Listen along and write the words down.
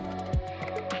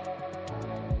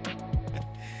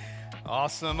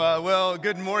Awesome. Well,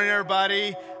 good morning,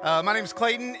 everybody. My name is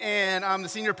Clayton, and I'm the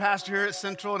senior pastor here at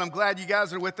Central, and I'm glad you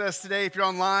guys are with us today. If you're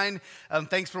online,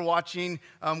 thanks for watching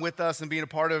with us and being a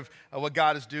part of what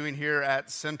God is doing here at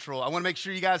Central. I want to make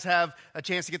sure you guys have a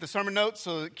chance to get the sermon notes,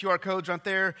 so the QR code's right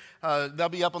there. They'll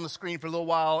be up on the screen for a little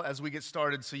while as we get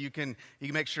started, so you can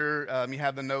make sure you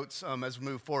have the notes as we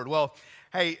move forward. Well,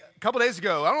 hey, a couple days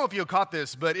ago, I don't know if you caught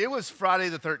this, but it was Friday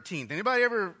the 13th. Anybody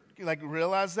ever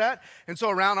realize that? And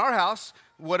so around our house,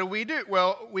 what do?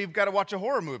 Well, we've got to watch a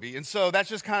horror movie. And so that's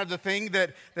just kind of the thing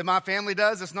that my family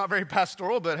does. It's not very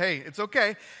pastoral, but hey, it's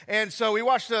okay. And so we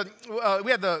watched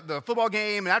we had the football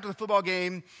game, and after the football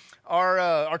game,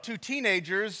 our two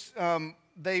teenagers,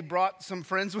 they brought some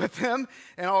friends with them,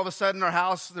 and all of a sudden our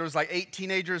house, there was like 8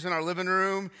 teenagers in our living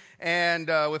room, and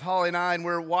with Holly and I, and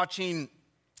we're watching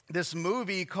this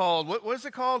movie called, what is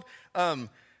it called?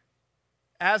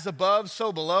 As Above,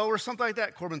 So Below, or something like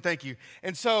that. Corbin, thank you.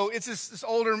 And so it's this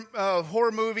older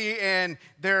horror movie, and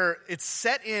it's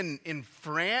set in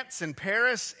France and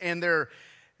Paris, and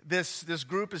this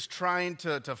group is trying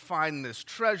to find this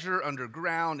treasure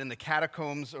underground in the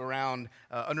catacombs around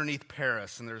underneath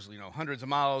Paris. And there's hundreds of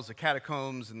miles of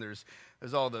catacombs, and there's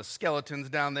all the skeletons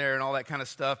down there and all that kind of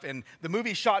stuff. And the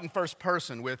movie's shot in first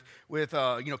person with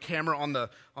camera on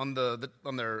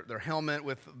their helmet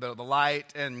with the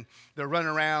light, and they're running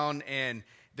around, and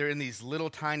they're in these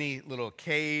tiny little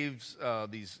caves,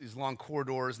 these long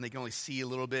corridors, and they can only see a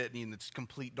little bit, and it's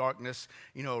complete darkness,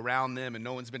 around them, and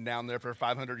no one's been down there for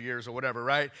 500 years or whatever,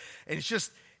 right? And it's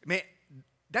just, man,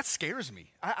 that scares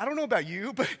me. I don't know about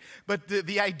you, but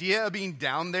the idea of being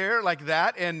down there like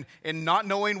that and not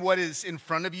knowing what is in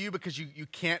front of you because you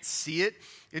can't see it,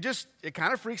 it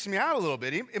kind of freaks me out a little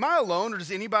bit. Am I alone, or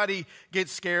does anybody get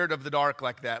scared of the dark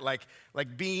like that? Like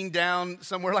being down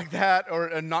somewhere like that,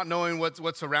 or not knowing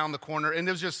what's around the corner? And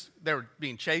it was just, they were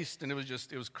being chased, and it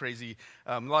was crazy.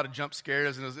 A lot of jump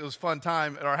scares, and it was a fun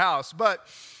time at our house. But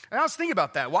I was thinking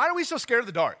about that. Why are we so scared of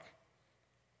the dark?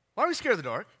 Why are we scared of the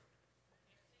dark?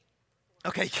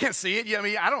 Okay, you can't see it. Yeah,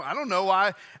 I don't know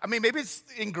why. Maybe it's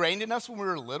ingrained in us when we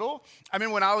were little.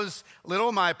 When I was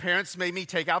little, my parents made me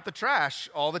take out the trash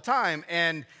all the time,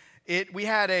 and we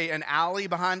had an alley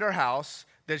behind our house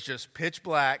that's just pitch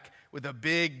black with a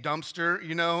big dumpster,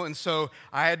 and so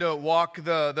I had to walk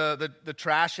the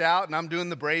trash out, and I'm doing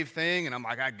the brave thing, and I'm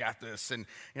like, I got this, and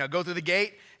I go through the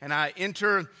gate, and I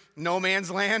enter no man's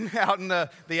land out in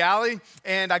the alley,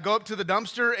 and I go up to the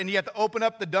dumpster, and you have to open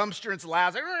up the dumpster, and it's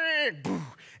loud,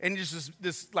 and just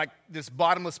this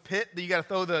bottomless pit that you got to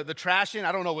throw the trash in.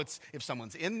 I don't know if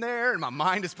someone's in there, and my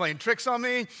mind is playing tricks on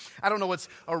me. I don't know what's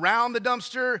around the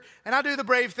dumpster, and I do the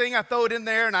brave thing. I throw it in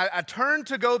there, and I turn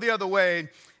to go the other way.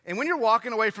 And when you're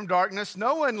walking away from darkness,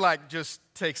 no one just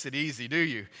takes it easy, do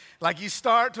you? You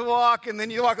start to walk, and then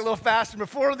you walk a little faster.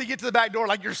 Before they get to the back door,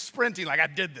 you're sprinting, I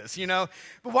did this,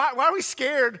 But why are we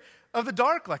scared of the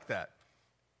dark like that?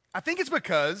 I think it's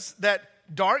because that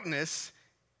darkness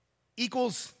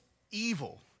equals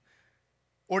evil,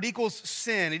 or it equals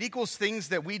sin. It equals things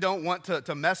that we don't want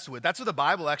to mess with. That's what the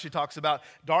Bible actually talks about,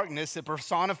 darkness. It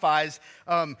personifies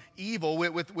evil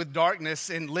with darkness,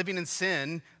 and living in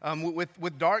sin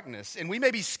with darkness. And we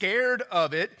may be scared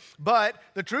of it, but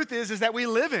the truth is that we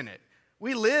live in it.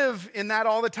 We live in that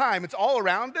all the time. It's all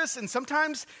around us, and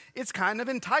sometimes it's kind of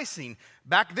enticing.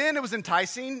 Back then it was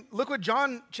enticing. Look what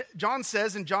John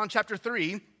says in John chapter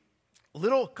 3,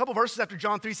 couple verses after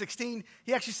John 3:16.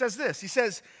 He actually says this. He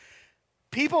says,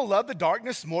 people love the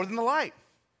darkness more than the light.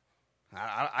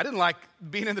 I didn't like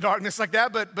being in the darkness like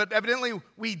that, but evidently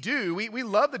we do. We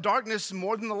love the darkness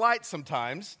more than the light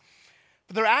sometimes.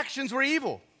 But their actions were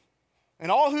evil.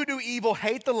 And all who do evil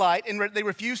hate the light, and they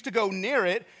refuse to go near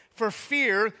it for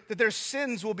fear that their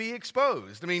sins will be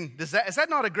exposed. Is that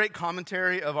not a great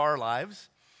commentary of our lives?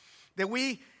 That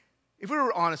if we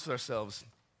were honest with ourselves,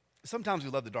 sometimes we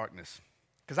love the darkness.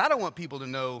 Because I don't want people to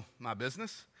know my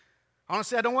business.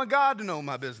 Honestly, I don't want God to know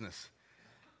my business.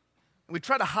 We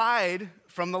try to hide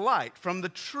from the light, from the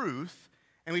truth,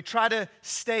 and we try to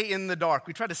stay in the dark.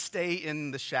 We try to stay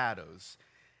in the shadows.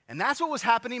 And that's what was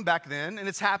happening back then, and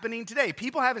it's happening today.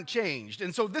 People haven't changed.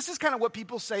 And so this is kind of what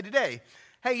people say today.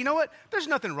 Hey, you know what? There's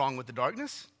nothing wrong with the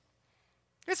darkness.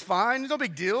 It's fine. There's no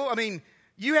big deal.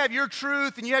 You have your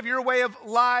truth, and you have your way of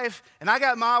life, and I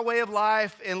got my way of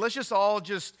life, and let's just all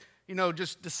just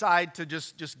decide to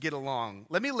just get along.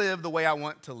 Let me live the way I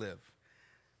want to live.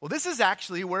 Well, this is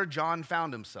actually where John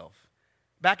found himself.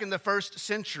 Back in the first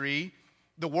century,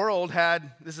 the world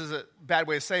had, this is a bad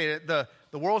way of saying it, the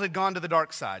world had gone to the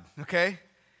dark side, okay?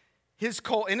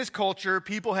 In his culture,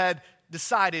 people had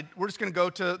decided, we're just going to go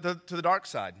to the dark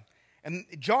side. And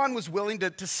John was willing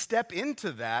to step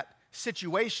into that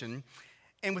situation.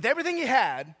 And with everything he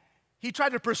had, he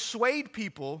tried to persuade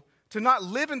people to not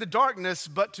live in the darkness,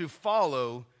 but to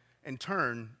follow and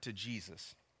turn to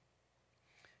Jesus.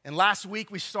 And last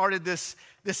week we started this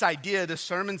idea, this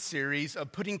sermon series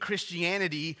of putting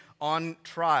Christianity on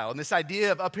trial. And this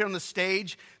idea of up here on the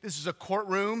stage, this is a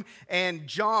courtroom, and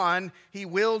John, he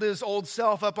wheeled his old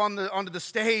self up onto the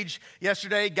stage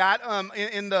yesterday, got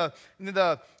in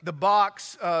the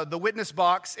box, the witness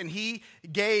box, and he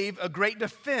gave a great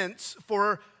defense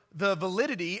for the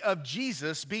validity of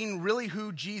Jesus being really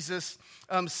who Jesus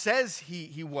says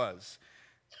he was.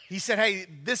 He said, hey,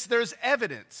 there's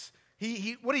evidence.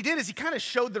 What he did is he kind of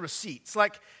showed the receipts.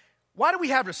 Like, why do we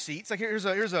have receipts? Like, here's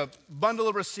a bundle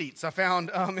of receipts I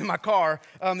found in my car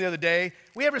the other day.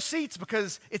 We have receipts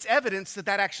because it's evidence that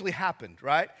actually happened,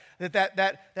 right?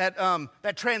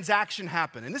 That transaction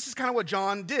happened. And this is kind of what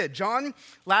John did. John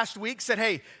last week said,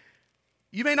 hey,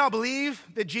 you may not believe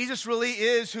that Jesus really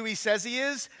is who he says he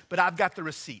is, but I've got the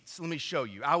receipts. Let me show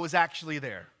you. I was actually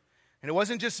there. And it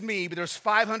wasn't just me, but there's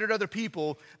 500 other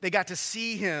people that got to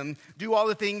see him do all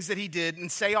the things that he did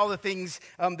and say all the things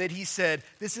that he said.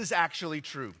 This is actually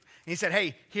true. And he said,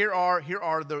 hey, here are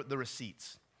the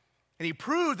receipts. And he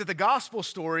proved that the gospel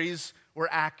stories were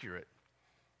accurate.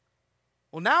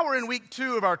 Well, now we're in week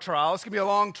 2 of our trial. It's going to be a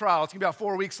long trial. It's going to be about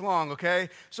 4 weeks long, okay?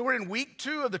 So we're in week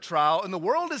 2 of the trial, and the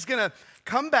world is going to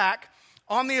come back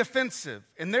on the offensive.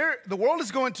 And the world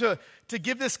is going to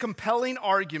give this compelling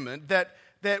argument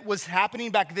that was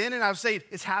happening back then, and I would say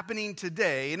it's happening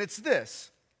today, and it's this.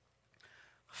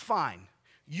 Fine,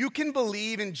 you can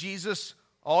believe in Jesus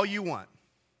all you want,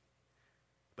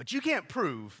 but you can't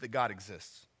prove that God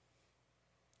exists.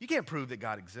 You can't prove that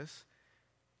God exists.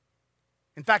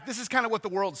 In fact, this is kind of what the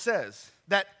world says,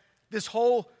 that this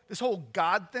whole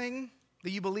God thing that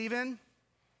you believe in,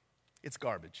 it's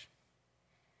garbage.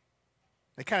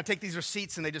 They kind of take these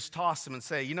receipts and they just toss them and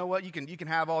say, you know what, you can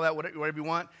have all that, whatever you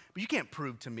want, but you can't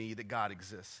prove to me that God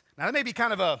exists. Now, that may be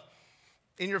kind of a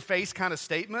in-your-face kind of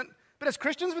statement, but as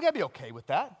Christians, we got to be okay with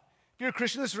that. If you're a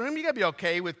Christian in this room, you got to be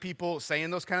okay with people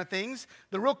saying those kind of things.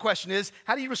 The real question is,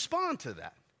 how do you respond to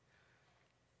that?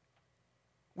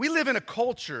 We live in a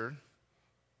culture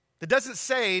that doesn't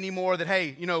say anymore that,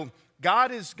 hey,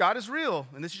 God is real,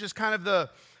 and this is just kind of the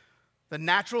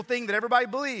natural thing that everybody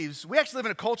believes. We actually live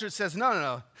in a culture that says,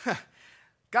 no,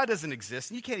 God doesn't exist,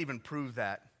 and you can't even prove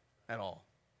that at all.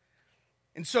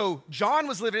 And so John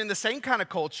was living in the same kind of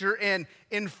culture, and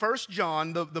in 1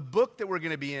 John, the book that we're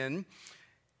going to be in,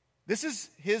 this is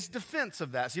his defense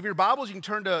of that. So if you have your Bibles, you can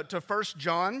turn to 1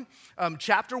 John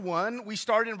chapter 1. We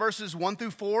started in verses 1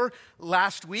 through 4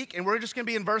 last week, and we're just going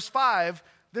to be in verse 5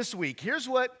 this week. Here's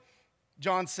what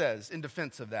John says in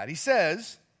defense of that. He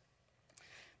says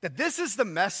that this is the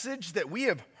message that we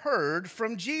have heard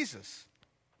from Jesus.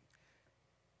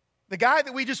 The guy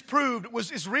that we just proved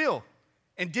is real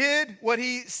and did what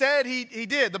he said he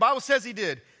did. The Bible says he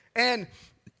did. And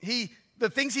the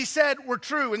things he said were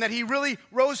true and that he really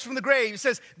rose from the grave. He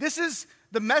says, this is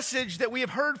the message that we have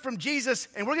heard from Jesus,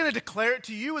 and we're going to declare it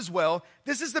to you as well.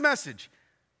 This is the message.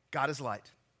 God is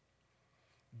light.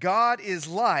 God is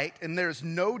light, and there's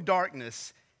no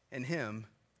darkness in him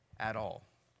at all.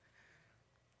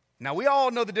 Now, we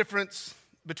all know the difference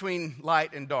between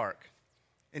light and dark.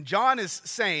 And John is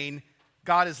saying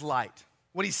God is light.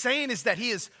 What he's saying is that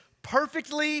he is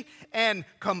perfectly and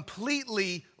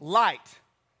completely light,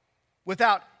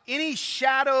 without any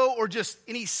shadow or just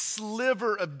any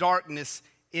sliver of darkness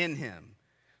in him.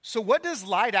 So what does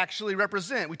light actually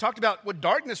represent? We talked about what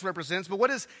darkness represents, but what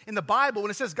is in the Bible,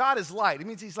 when it says God is light, it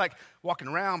means he's like walking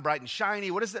around bright and shiny.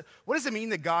 What does it mean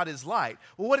that God is light?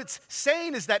 Well, what it's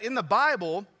saying is that in the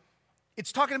Bible,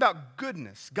 it's talking about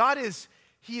goodness.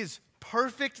 He is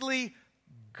perfectly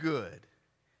good.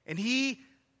 And he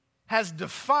has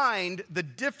defined the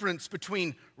difference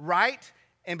between right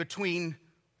and between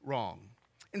wrong.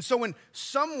 And so when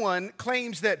someone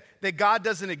claims that God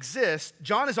doesn't exist,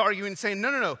 John is arguing and saying,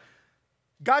 no,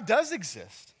 God does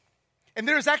exist. And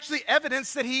there is actually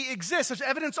evidence that he exists. There's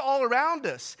evidence all around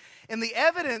us. And the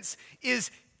evidence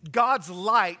is God's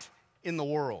light in the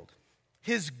world.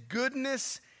 His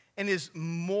goodness and his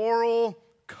moral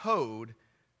code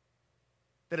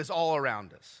that is all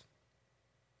around us.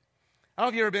 I don't know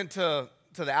if you've ever been to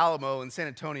the Alamo in San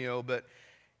Antonio, but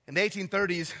in the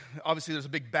 1830s, obviously there's a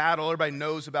big battle. Everybody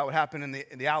knows about what happened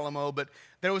in the Alamo, but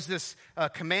there was this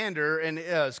commander, and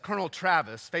it was Colonel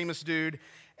Travis, famous dude,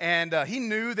 and he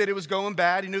knew that it was going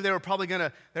bad. He knew they were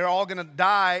all gonna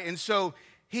die, and so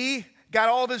he got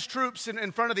all of his troops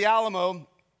in front of the Alamo,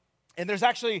 and there's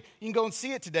actually, you can go and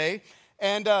see it today,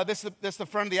 And this is the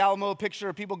front of the Alamo picture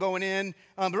of people going in.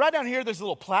 But right down here, there's a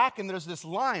little plaque, and there's this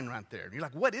line right there. And you're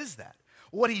like, what is that?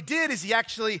 Well, what he did is he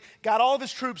actually got all of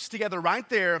his troops together right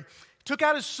there, took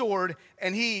out his sword,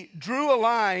 and he drew a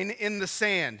line in the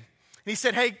sand. And he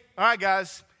said, hey, all right,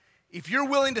 guys, if you're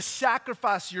willing to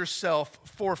sacrifice yourself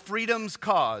for freedom's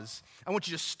cause, I want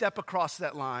you to step across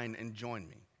that line and join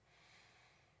me.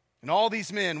 And all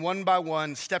these men, one by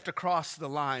one, stepped across the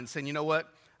line saying, you know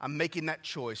what? I'm making that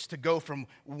choice to go from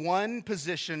one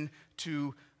position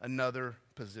to another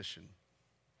position.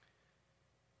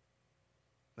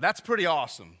 That's pretty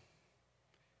awesome.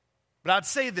 But I'd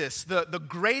say this, the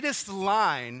greatest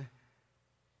line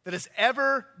that has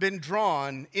ever been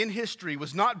drawn in history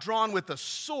was not drawn with a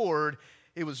sword,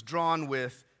 it was drawn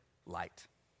with light.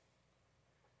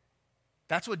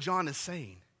 That's what John is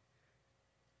saying.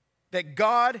 That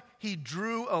God, he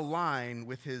drew a line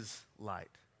with his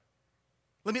light.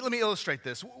 Let me illustrate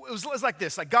this. It was like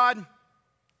this, like God,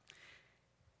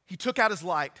 he took out his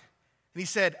light and he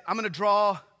said, I'm going to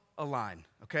draw a line,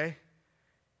 okay?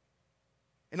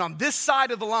 And on this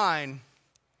side of the line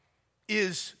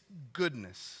is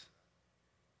goodness.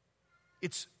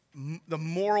 It's the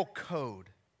moral code.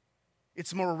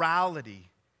 It's morality.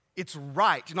 It's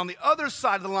right. And on the other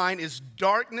side of the line is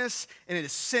darkness, and it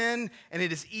is sin, and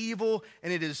it is evil,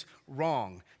 and it is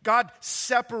wrong. God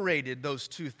separated those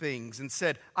two things and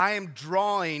said, I am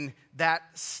drawing that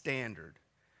standard.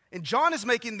 And John is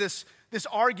making this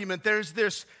argument. There's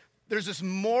this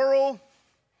moral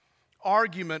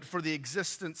argument for the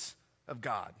existence of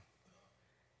God.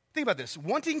 Think about this.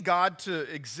 Wanting God to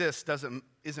exist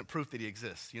isn't proof that he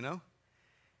exists, you know?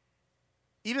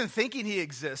 Even thinking he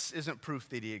exists isn't proof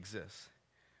that he exists.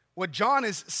 What John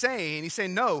is saying, he's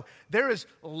saying, no, there is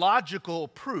logical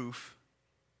proof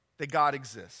that God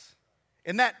exists.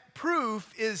 And that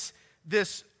proof is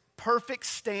this perfect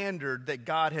standard that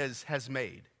God has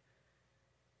made,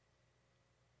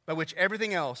 by which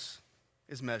everything else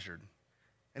is measured.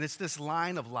 And it's this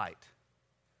line of light.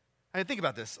 I mean, think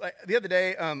about this. The other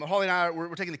day, Holly and I,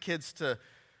 we're taking the kids to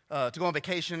go on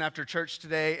vacation after church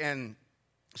today, and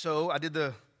so I did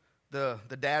the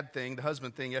dad thing, the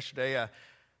husband thing yesterday.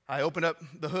 I opened up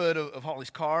the hood of Holly's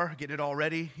car, getting it all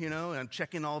ready, and I'm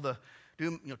checking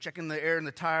checking the air in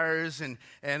the tires and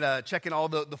checking all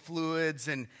the fluids,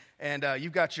 and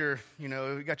you've got your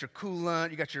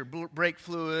coolant, you got your brake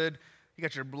fluid, you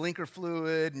got your blinker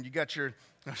fluid, and you got your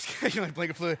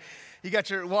blinker fluid, you got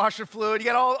your washer fluid, you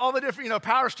got all the different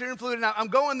power steering fluid. And I'm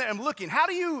going there, I'm looking. How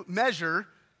do you measure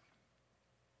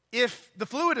if the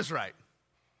fluid is right?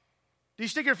 Do you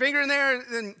stick your finger in there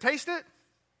and taste it?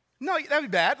 No, that'd be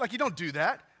bad. Like, you don't do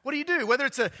that. What do? Whether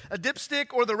it's a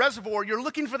dipstick or the reservoir, you're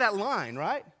looking for that line,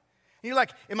 right? And you're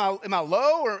like, am I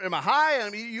low or am I high? I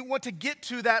mean, you want to get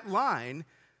to that line.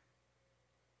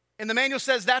 And the manual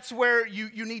says that's where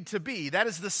you need to be. That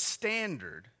is the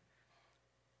standard.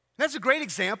 That's a great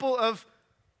example of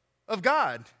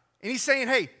God. And he's saying,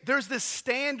 hey, there's this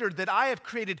standard that I have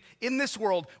created in this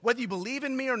world, whether you believe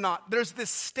in me or not, there's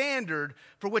this standard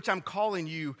for which I'm calling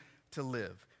you to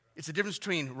live. It's the difference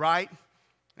between right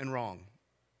and wrong.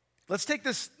 Let's take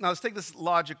this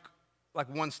logic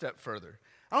like one step further.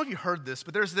 I don't know if you heard this,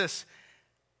 but there's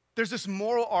this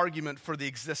moral argument for the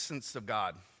existence of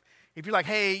God. If you're like,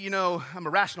 hey, I'm a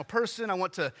rational person, I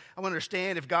want to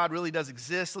understand if God really does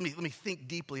exist, let me think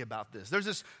deeply about this. There's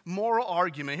this moral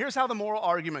argument. Here's how the moral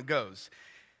argument goes.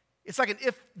 It's like an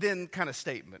if-then kind of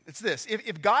statement. It's this: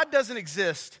 if God doesn't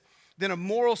exist, then a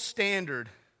moral standard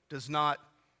does not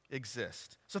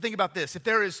exist. So think about this. If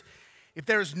there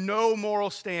is no moral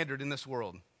standard in this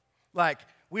world, like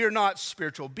we are not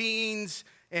spiritual beings,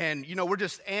 and, we're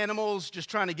just animals just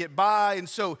trying to get by. And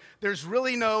so there's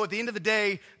really at the end of the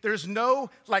day, there's no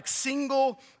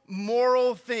single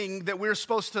moral thing that we're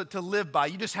supposed to live by.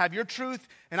 You just have your truth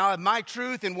and I'll have my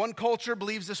truth. And one culture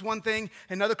believes this one thing,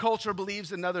 another culture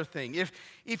believes another thing.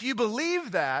 If you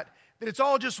believe that it's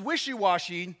all just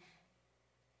wishy-washy,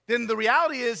 then the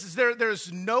reality is there's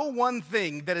no one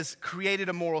thing that has created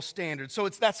a moral standard. So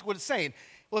that's what it's saying.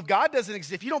 Well, if God doesn't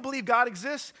exist, if you don't believe God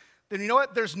exists, then you know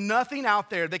what? There's nothing out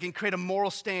there that can create a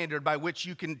moral standard by which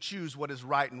you can choose what is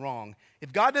right and wrong.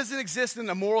 If God doesn't exist, then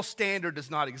a moral standard does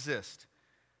not exist.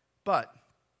 But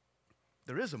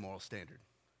there is a moral standard.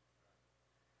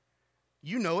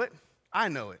 You know it. I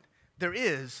know it. There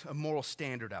is a moral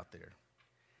standard out there.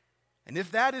 And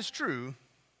if that is true,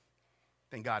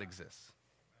 then God exists.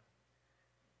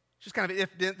 It's just kind of an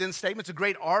if-then statement. It's a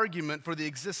great argument for the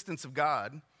existence of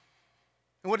God.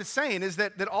 And what it's saying is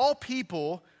that all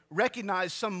people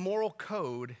recognize some moral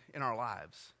code in our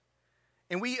lives.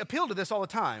 And we appeal to this all the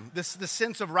time, this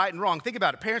sense of right and wrong. Think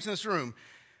about it. Parents in this room,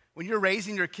 when you're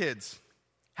raising your kids,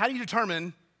 how do you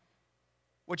determine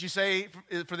what you say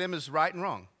for them is right and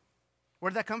wrong? Where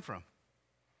did that come from?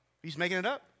 Are you just making it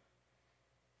up?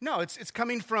 No, it's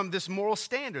coming from this moral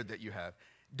standard that you have.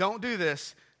 Don't do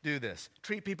this, do this.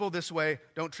 Treat people this way,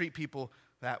 don't treat people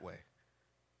that way.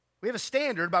 We have a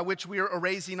standard by which we are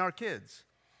raising our kids.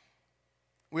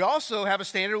 We also have a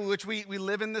standard with which we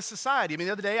live in this society. I mean,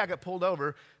 the other day I got pulled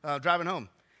over driving home.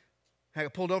 I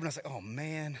got pulled over and I was like, oh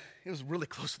man, it was really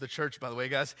close to the church, by the way,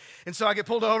 guys. And so I get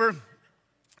pulled over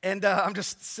and I'm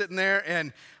just sitting there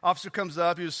and officer comes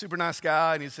up. He was a super nice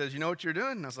guy and he says, you know what you're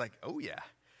doing? And I was like, oh yeah,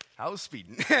 I was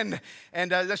speeding.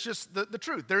 and that's just the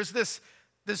truth. There's this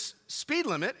speed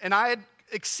limit and I had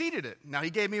exceeded it. Now, he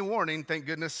gave me a warning, thank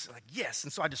goodness, like, yes.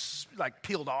 And so I just, like,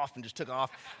 peeled off and just took off.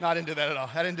 No, I didn't do that at all.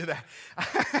 I didn't do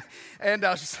that. And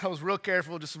I was real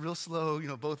careful, just real slow, you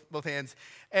know, both hands.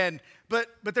 But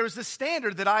there was this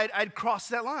standard that I'd crossed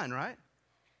that line, right?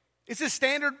 It's this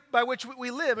standard by which we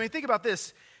live. I mean, think about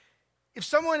this. If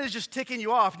someone is just ticking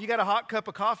you off and you got a hot cup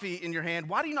of coffee in your hand,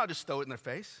 why do you not just throw it in their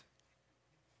face?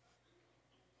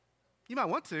 You might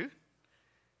want to.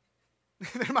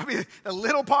 There might be a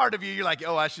little part of you, you're like,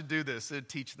 oh, I should do this and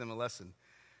teach them a lesson.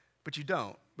 But you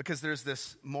don't, because there's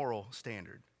this moral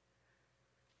standard.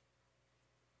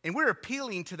 And we're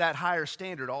appealing to that higher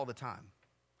standard all the time.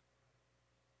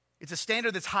 It's a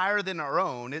standard that's higher than our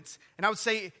own. And I would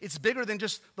say it's bigger than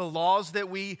just the laws that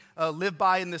we live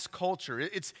by in this culture.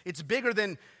 It's bigger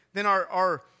than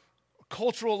our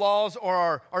cultural laws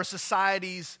or our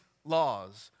society's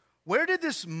laws. Where did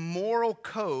this moral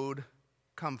code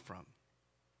come from?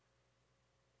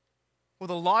 Well,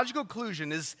 the logical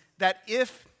conclusion is that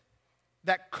if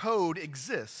that code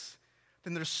exists,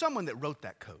 then there's someone that wrote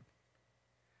that code.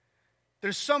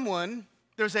 There's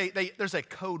a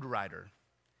code writer.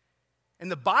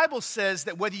 And the Bible says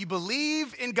that whether you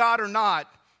believe in God or not,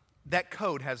 that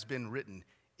code has been written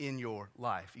in your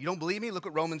life. You don't believe me? Look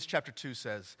what Romans chapter 2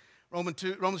 says.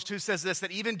 Romans 2 says this, that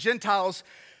even Gentiles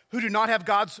who do not have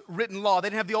God's written law, they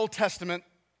didn't have the Old Testament,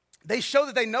 they show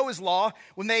that they know his law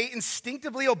when they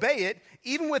instinctively obey it,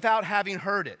 even without having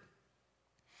heard it.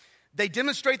 They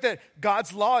demonstrate that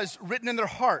God's law is written in their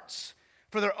hearts,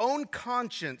 for their own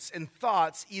conscience and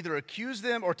thoughts either accuse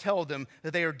them or tell them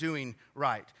that they are doing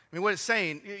right. I mean, what it's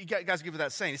saying, you guys give it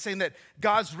that saying. It's saying that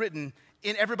God's written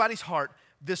in everybody's heart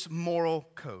this moral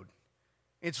code.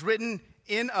 It's written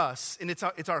in us, and it's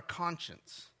our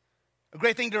conscience. A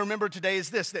great thing to remember today is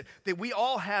this, that we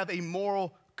all have a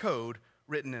moral code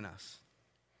written in us.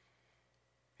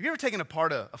 Have you ever taken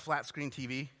apart a flat screen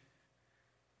TV?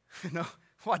 No?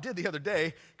 Well, I did the other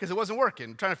day because it wasn't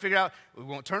working. Trying to figure out, it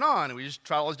won't turn on, and we just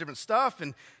try all this different stuff.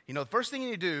 And, you know, the first thing you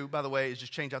need to do, by the way, is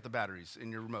just change out the batteries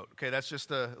in your remote. Okay, that's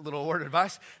just a little word of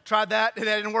advice. Tried that, and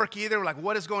that didn't work either. We're like,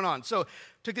 what is going on? So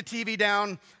took the TV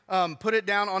down, put it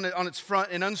down on its front,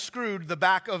 and unscrewed the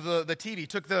back of the TV.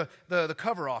 Took the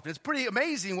cover off. And it's pretty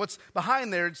amazing what's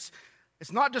behind there.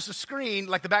 It's not just a screen,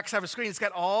 like the backside of a screen. It's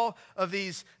got all of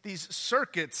these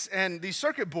circuits and these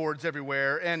circuit boards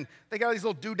everywhere. And they got these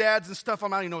little doodads and stuff. I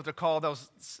don't even know what they're called. That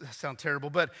sound terrible.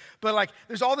 But like,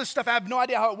 there's all this stuff. I have no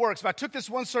idea how it works. But I took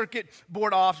this one circuit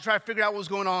board off to try to figure out what was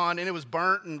going on. And it was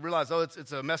burnt and realized, oh,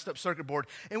 it's a messed up circuit board.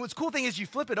 And what's cool thing is you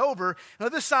flip it over. And on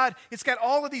the other side, it's got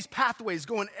all of these pathways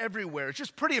going everywhere. It's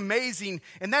just pretty amazing.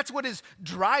 And that's what is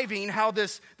driving how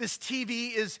this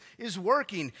TV is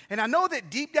working. And I know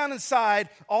that deep down inside,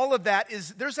 all of that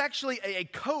is, there's actually a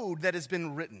code that has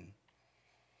been written.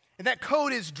 And that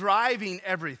code is driving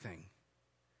everything.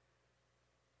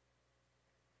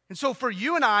 And so for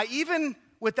you and I, even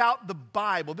without the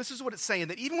Bible, this is what it's saying,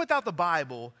 that even without the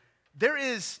Bible, there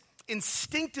is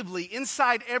instinctively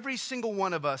inside every single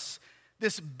one of us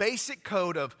this basic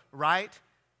code of right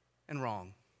and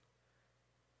wrong.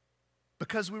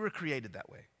 Because we were created that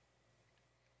way.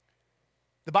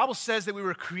 The Bible says that we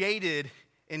were created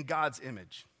in God's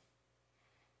image.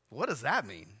 What does that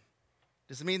mean?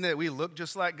 Does it mean that we look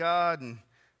just like God and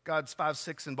God's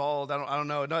 5'6" and bald? I don't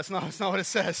know. No, it's not what it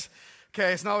says.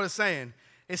 Okay, it's not what it's saying.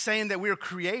 It's saying that we are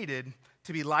created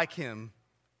to be like him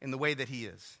in the way that he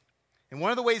is. And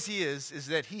one of the ways he is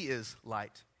that he is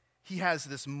light. He has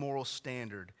this moral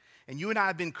standard. And you and I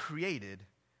have been created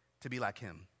to be like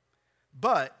him.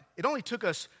 But it only took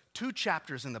us 2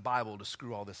 chapters in the Bible to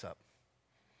screw all this up.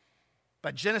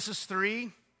 By Genesis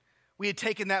 3, we had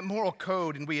taken that moral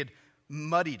code and we had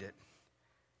muddied it.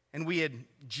 And we had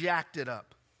jacked it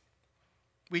up.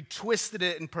 We twisted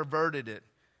it and perverted it.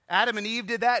 Adam and Eve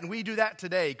did that, and we do that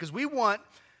today because we want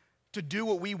to do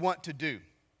what we want to do.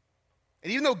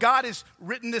 And even though God has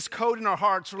written this code in our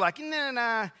hearts, we're like,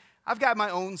 nah, I've got my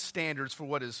own standards for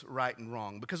what is right and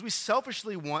wrong, because we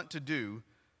selfishly want to do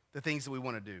the things that we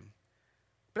want to do.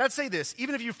 But I'd say this,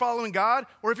 even if you're following God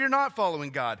or if you're not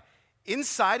following God,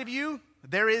 inside of you,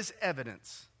 there is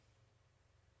evidence.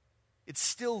 It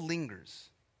still lingers.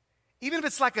 Even if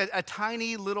it's like a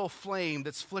tiny little flame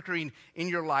that's flickering in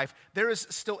your life, there is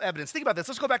still evidence. Think about this.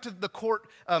 Let's go back to the court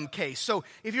case. So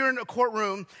if you're in a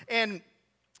courtroom and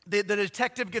the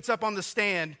detective gets up on the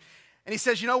stand and he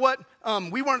says, you know what,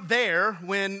 we weren't there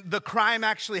when the crime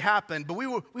actually happened, but we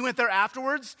went there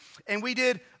afterwards and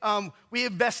we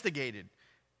investigated.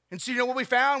 And so you know what we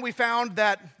found? We found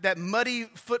that muddy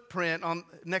footprint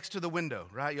next to the window,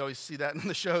 right? You always see that in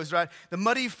the shows, right? The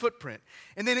muddy footprint.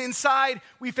 And then inside,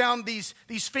 we found these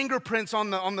fingerprints on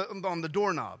the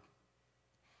doorknob.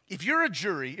 If you're a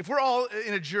jury, if we're all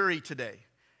in a jury today,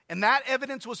 and that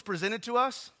evidence was presented to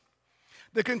us,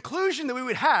 the conclusion that we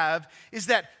would have is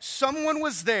that someone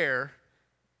was there,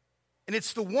 and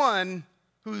it's the one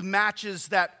who matches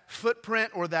that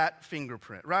footprint or that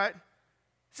fingerprint, right?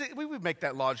 See, we would make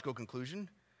that logical conclusion.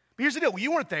 But here's the deal.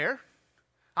 You weren't there.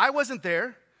 I wasn't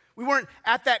there. We weren't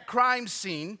at that crime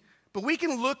scene. But we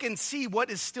can look and see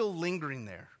what is still lingering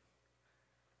there.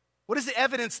 What is the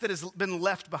evidence that has been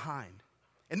left behind?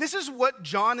 And this is what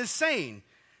John is saying.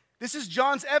 This is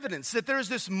John's evidence that there is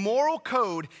this moral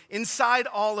code inside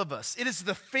all of us. It is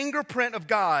the fingerprint of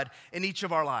God in each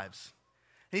of our lives.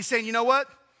 And he's saying, you know what?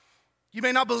 You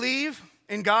may not believe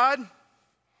in God,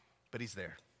 but he's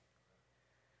there.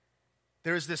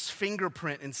 There is this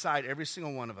fingerprint inside every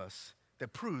single one of us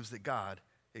that proves that God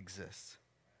exists.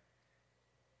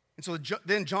 And so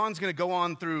then John's going to go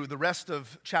on through the rest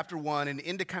of chapter 1 and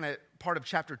into kind of part of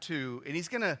chapter 2, and he's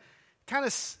going to kind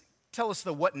of tell us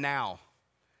the what now.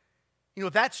 You know,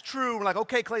 if that's true, we're like,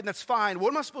 okay, Clayton, that's fine.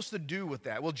 What am I supposed to do with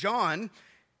that? Well, John,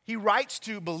 he writes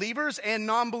to believers and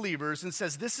non-believers and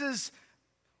says, this is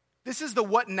the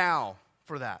what now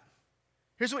for that.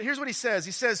 Here's what he says.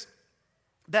 He says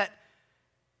that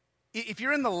if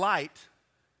you're in the light,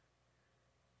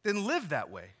 then live that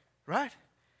way, right?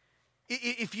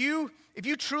 If you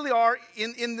truly are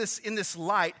in this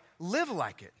light, live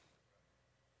like it.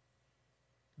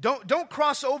 Don't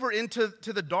cross over into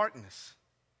the darkness.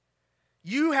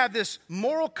 You have this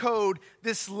moral code,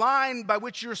 this line by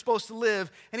which you're supposed to live.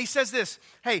 And he says this,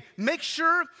 hey, make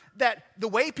sure that the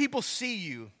way people see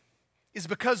you is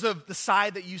because of the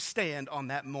side that you stand on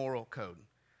that moral code.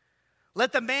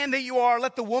 Let the man that you are,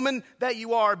 let the woman that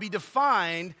you are be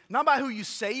defined not by who you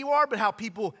say you are, but how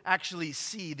people actually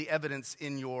see the evidence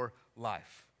in your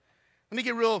life. Let me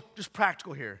get real, just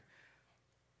practical here.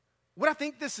 What I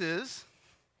think this is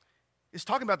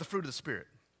talking about the fruit of the Spirit.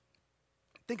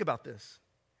 Think about this.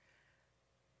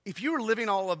 If you were living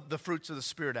all of the fruits of the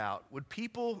Spirit out, would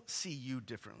people see you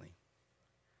differently?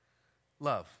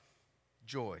 Love,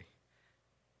 joy,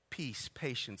 peace,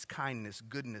 patience, kindness,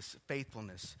 goodness,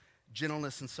 faithfulness,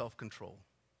 gentleness, and self-control.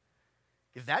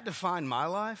 If that defined my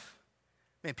life,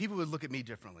 man, people would look at me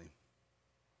differently.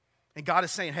 And God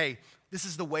is saying, hey, this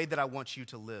is the way that I want you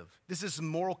to live. This is the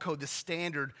moral code, the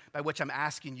standard by which I'm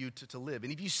asking you to live.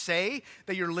 And if you say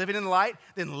that you're living in the light,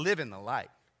 then live in the light.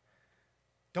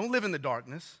 Don't live in the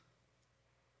darkness.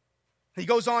 He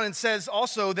goes on and says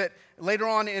also that later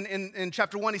on in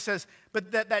chapter 1, he says,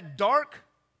 but that dark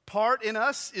part in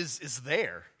us is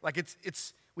there. Like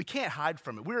it's we can't hide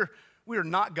from it. We are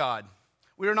not God.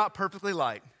 We are not perfectly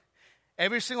light.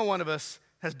 Every single one of us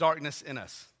has darkness in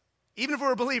us. Even if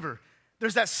we're a believer,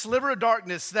 there's that sliver of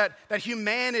darkness, that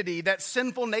humanity, that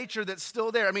sinful nature that's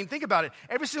still there. I mean, think about it.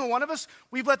 Every single one of us,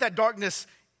 we've let that darkness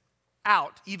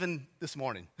out even this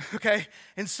morning, okay?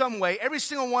 In some way, every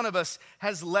single one of us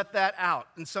has let that out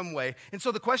in some way. And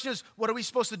so the question is, what are we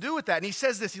supposed to do with that? And he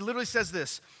says this, he literally says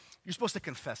this, you're supposed to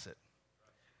confess it.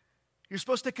 You're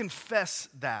supposed to confess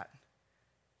that,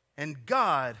 and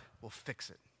God will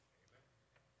fix it.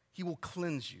 He will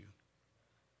cleanse you.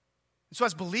 And so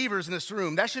as believers in this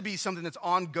room, that should be something that's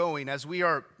ongoing as we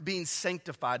are being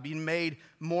sanctified, being made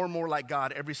more and more like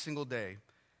God every single day.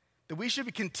 That we should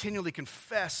be continually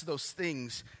confess those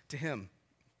things to him.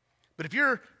 But if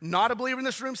you're not a believer in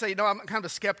this room, say, I'm kind of a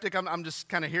skeptic, I'm just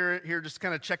kind of here just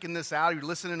kind of checking this out, you're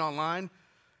listening online.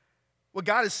 What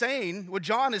God is saying, what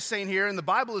John is saying here, and the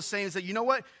Bible is saying is that, you know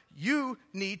what? You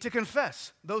need to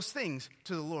confess those things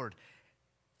to the Lord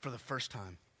for the first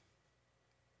time.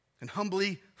 And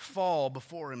humbly fall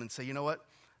before him and say, you know what?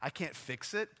 I can't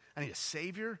fix it. I need a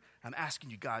Savior. I'm asking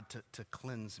you, God, to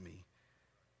cleanse me.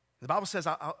 The Bible says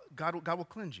God will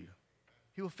cleanse you.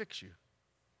 He will fix you.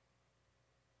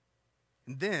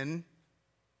 And then,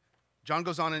 John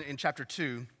goes on in chapter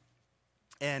 2,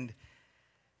 And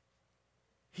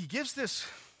he gives this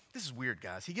is weird,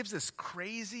 guys. He gives this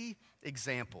crazy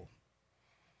example.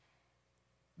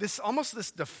 This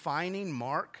defining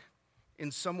mark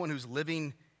in someone who's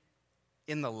living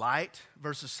in the light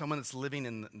versus someone that's living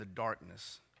in the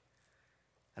darkness.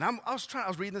 And I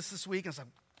was reading this week, and I was like,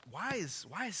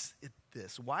 why is it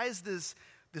this? Why is this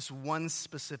one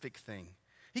specific thing?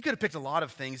 He could have picked a lot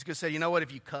of things. He could have said, you know what,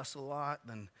 if you cuss a lot,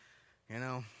 then,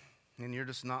 and you're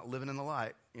just not living in the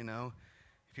light, If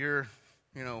you're,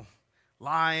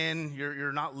 lying,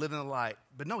 you're not living in the light.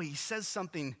 But no, he says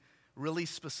something really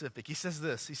specific. He says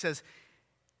this. He says,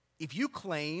 if you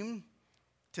claim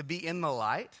to be in the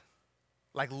light,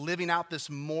 like living out this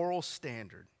moral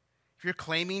standard, if you're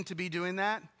claiming to be doing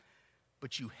that,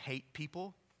 but you hate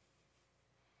people,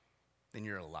 then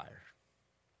you're a liar.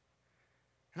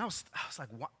 And I was like,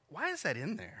 why is that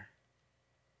in there?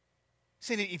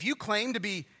 Saying if you claim to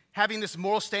be having this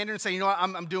moral standard and saying, you know what,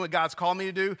 I'm doing what God's called me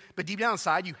to do, but deep down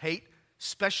inside you hate,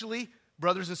 especially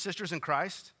brothers and sisters in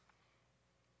Christ,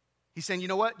 he's saying, you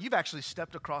know what, you've actually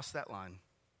stepped across that line.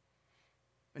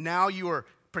 And now you are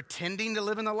pretending to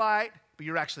live in the light, but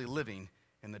you're actually living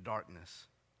in the darkness.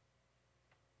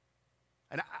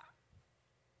 And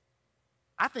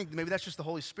I think maybe that's just the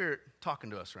Holy Spirit talking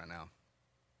to us right now.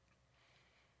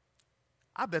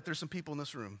 I bet there's some people in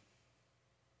this room.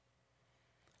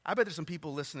 I bet there's some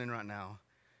people listening right now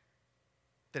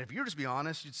that if you were just be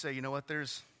honest, you'd say, you know what,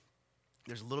 there's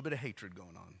a little bit of hatred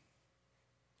going on.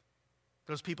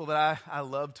 Those people that I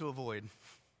love to avoid.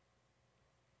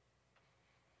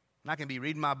 And I can be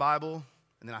reading my Bible,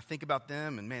 and then I think about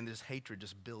them, and man, this hatred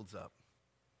just builds up.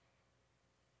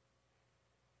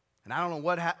 And I don't know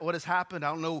what has happened. I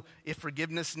don't know if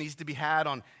forgiveness needs to be had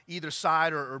on either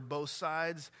side or both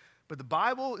sides. But the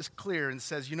Bible is clear and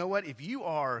says, you know what? If you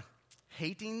are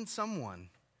hating someone,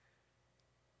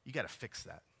 you got to fix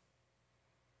that.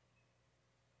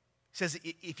 It says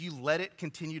if you let it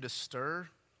continue to stir,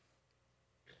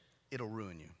 it'll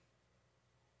ruin you.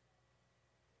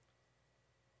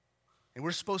 And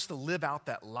we're supposed to live out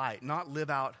that light, not live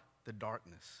out the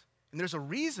darkness. And there's a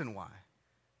reason why.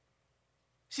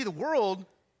 See, the world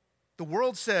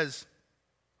says,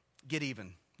 get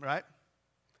even, right?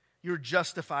 You're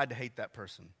justified to hate that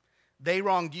person. They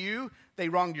wronged you. They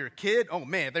wronged your kid. Oh,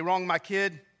 man, if they wronged my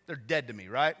kid, they're dead to me,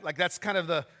 right? Like that's kind of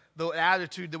the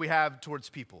attitude that we have towards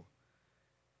people.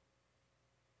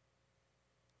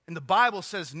 And the Bible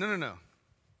says, no. You're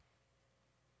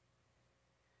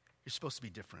supposed to be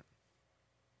different.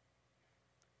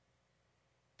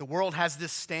 The world has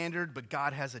this standard, but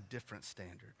God has a different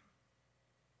standard.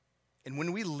 And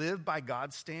when we live by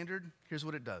God's standard, here's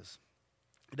what it does.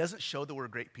 It doesn't show that we're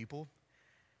great people.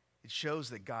 It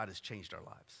shows that God has changed our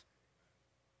lives.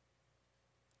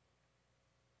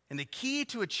 And the key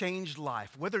to a changed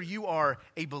life, whether you are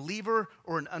a believer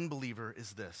or an unbeliever,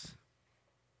 is this: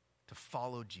 to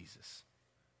follow Jesus.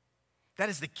 That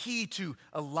is the key to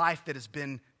a life that has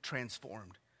been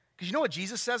transformed. Because you know what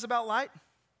Jesus says about light?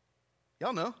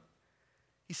 Y'all know.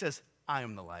 He says, I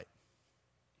am the light.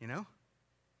 You know?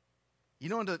 You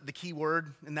know what the key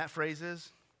word in that phrase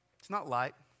is? It's not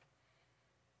light.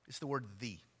 It's the word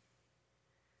the.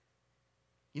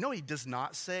 You know what he does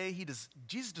not say?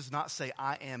 Jesus does not say,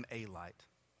 I am a light.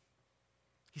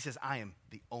 He says, I am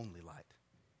the only light.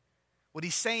 What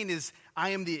he's saying is, I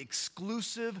am the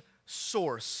exclusive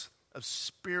source of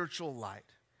spiritual light.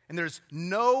 And there's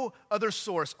no other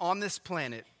source on this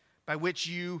planet by which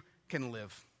you can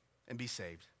live and be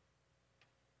saved.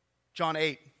 John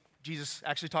 8, Jesus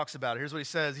actually talks about it. Here's what he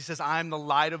says. He says, I am the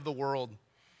light of the world.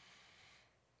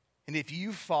 And if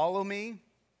you follow me,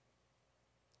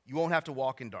 you won't have to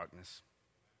walk in darkness,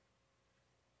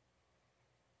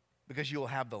 because you will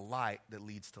have the light that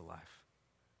leads to life.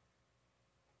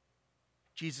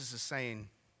 Jesus is saying,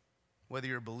 whether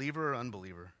you're a believer or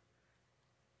unbeliever,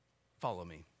 follow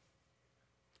me.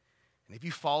 And if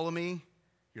you follow me,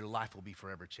 your life will be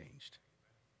forever changed.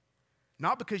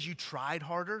 Not because you tried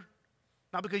harder,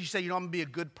 not because you say, I'm going to be a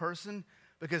good person,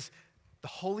 because the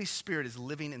Holy Spirit is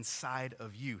living inside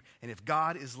of you. And if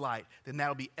God is light, then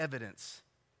that'll be evidence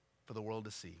for the world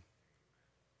to see.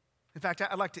 In fact,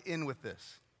 I'd like to end with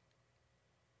this.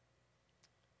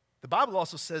 The Bible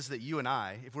also says that you and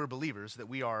I, if we're believers, that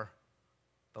we are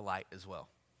the light as well.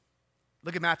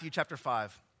 Look at Matthew chapter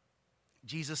 5.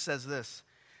 Jesus says this.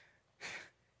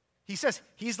 He says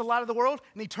he's the light of the world,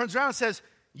 and he turns around and says,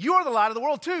 you are the light of the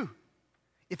world too.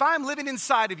 If I am living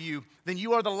inside of you, then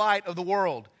you are the light of the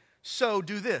world. So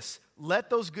do this. Let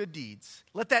those good deeds,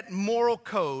 let that moral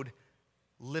code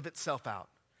live itself out.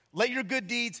 Let your good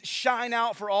deeds shine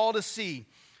out for all to see.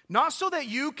 Not so that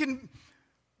you can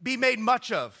be made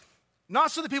much of.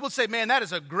 Not so that people would say, man, that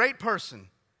is a great person.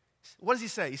 What does he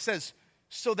say? He says,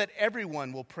 so that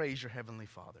everyone will praise your heavenly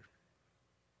Father.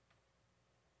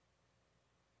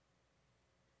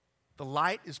 The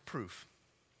light is proof.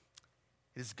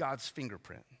 It is God's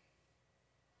fingerprint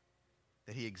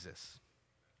that he exists.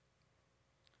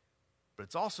 But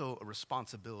it's also a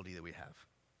responsibility that we have.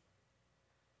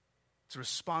 It's a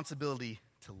responsibility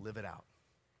to live it out.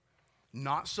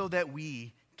 Not so that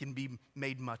we can be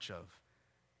made much of,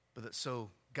 but that so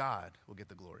God will get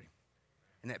the glory.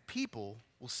 And that people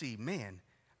will see, man,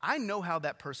 I know how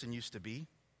that person used to be.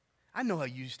 I know how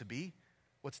you used to be.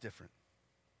 What's different?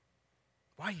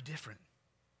 Why are you different?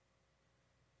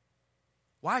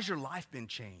 Why has your life been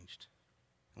changed?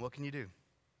 And what can you do?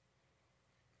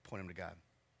 Point them to God.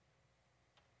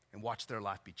 And watch their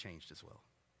life be changed as well.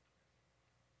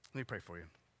 Let me pray for you.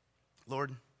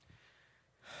 Lord,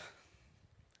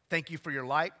 thank you for your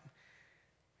light.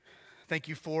 Thank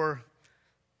you for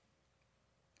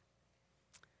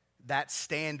that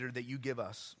standard that you give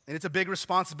us. And it's a big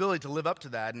responsibility to live up to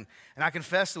that. And I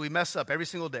confess that we mess up every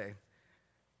single day.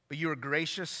 But you are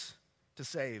gracious to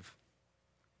save.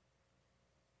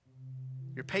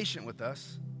 You're patient with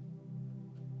us.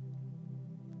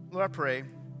 Lord, I pray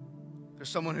there's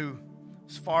someone who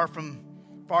is far from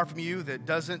you, that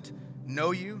doesn't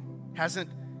know you, hasn't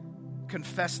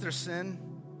confessed their sin.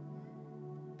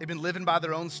 They've been living by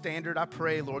their own standard. I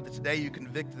pray, Lord, that today you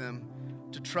convict them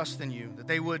to trust in you, that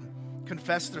they would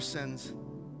confess their sins.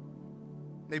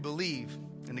 They believe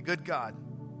in the good God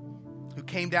who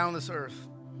came down on this earth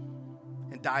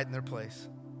and died in their place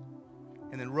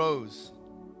and then rose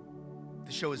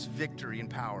to show his victory and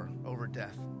power over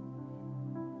death.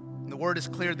 And the word is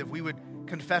clear that if we would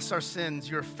confess our sins,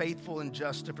 you're faithful and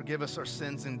just to forgive us our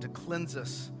sins and to cleanse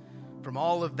us from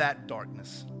all of that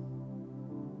darkness.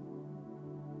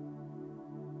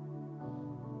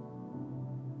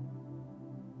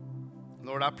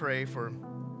 Lord, I pray for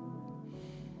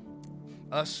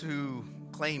us who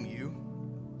claim you,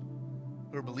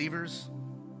 who are believers,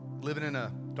 living in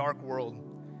a dark world.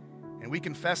 And we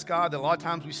confess, God, that a lot of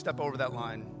times we step over that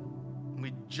line and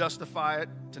we justify it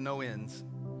to no ends.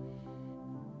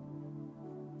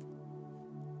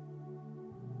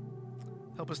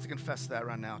 Help us to confess that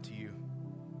right now to you.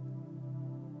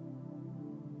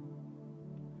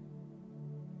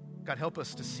 God, help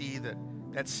us to see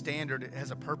that standard has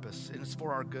a purpose, and it's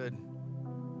for our good.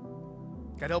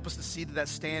 God, help us to see that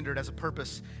standard has a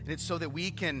purpose, and it's so that we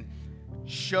can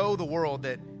show the world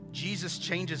that Jesus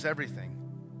changes everything.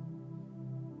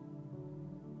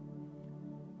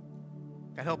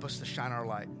 God, help us to shine our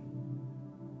light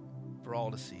for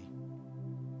all to see.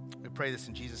 We pray this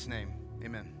in Jesus' name.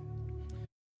 Amen.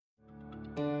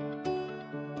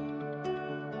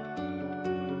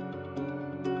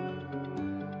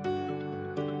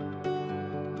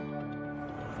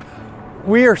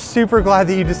 We are super glad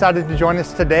that you decided to join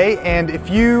us today, and if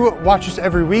you watch us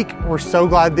every week, we're so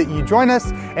glad that you join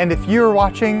us. And if you're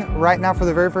watching right now for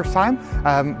the very first time,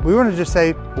 we want to just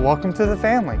say welcome to the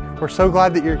family. We're so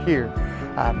glad that you're here.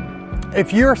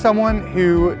 If you're someone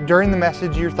who during the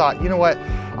message you thought, you know what,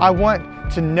 I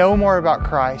want to know more about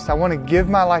Christ, I want to give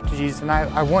my life to Jesus, and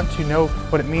I want to know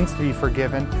what it means to be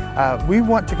forgiven, we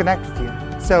want to connect with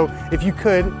you. So if you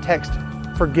could text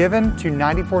forgiven to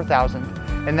 94,000.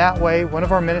 And that way, one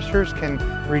of our ministers can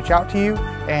reach out to you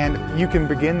and you can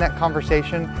begin that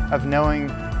conversation of knowing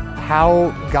how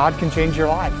God can change your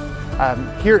life.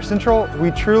 Here at Central,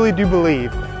 we truly do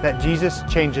believe that Jesus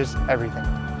changes everything.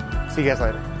 See you guys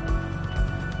later.